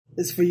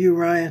It's for you,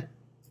 Ryan.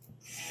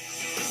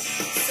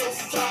 So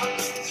fuck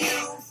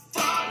you,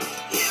 fuck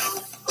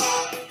you,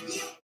 fuck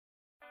you.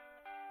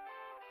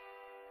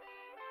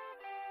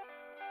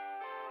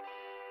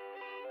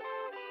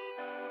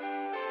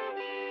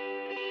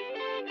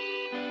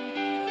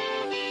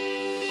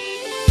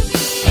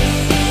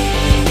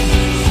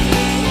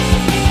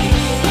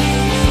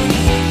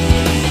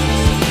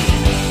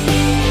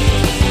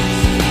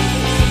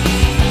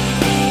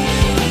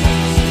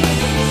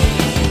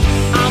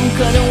 I'm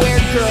gonna wear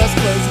girls'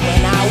 clothes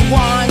when I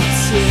want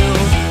to.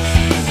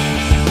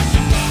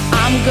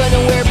 I'm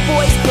gonna wear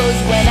boys'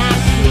 clothes when I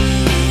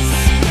please.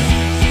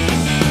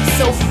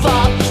 So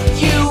fuck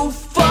you,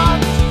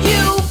 fuck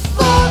you,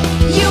 fuck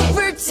you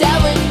for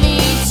telling me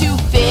to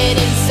fit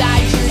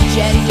inside your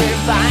gender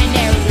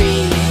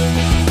binary.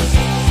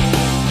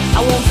 I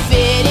won't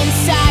fit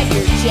inside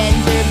your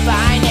gender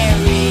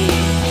binary.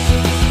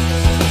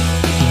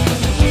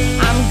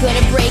 I'm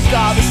gonna break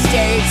all the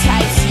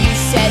stereotypes you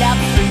set up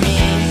for me.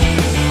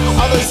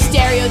 All those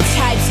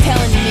stereotypes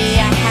telling me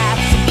I have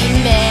to be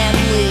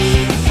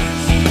manly.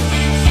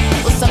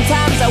 Well,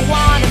 sometimes I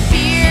want a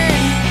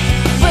beard,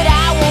 but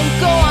I won't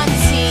go on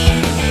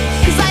TV,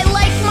 'cause I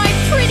like my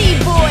pretty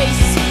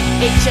voice,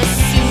 it just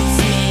suits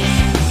me.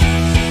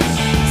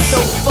 So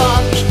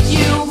fuck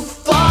you,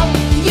 fuck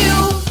you,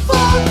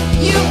 fuck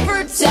you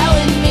for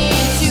telling me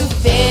to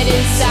fit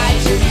inside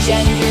your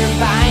gender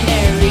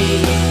binary.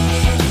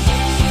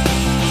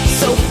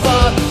 So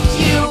fuck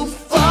you,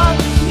 fuck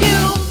you,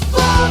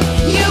 fuck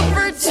you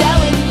for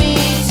telling me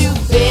to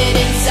fit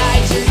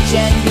inside your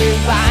gender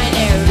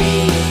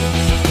binary.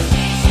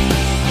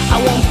 I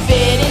won't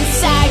fit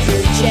inside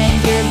your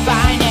gender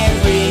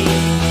binary.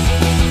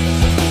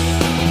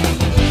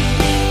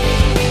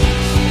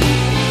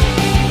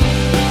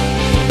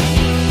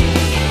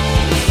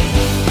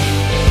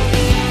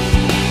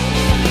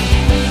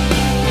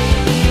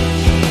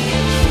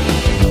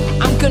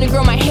 I'm gonna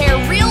grow my hair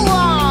real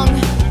long.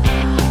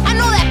 I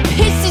know that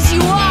pisses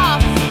you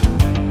off.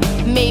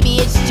 Maybe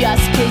it's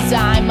just 'cause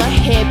I'm a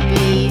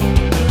hippie.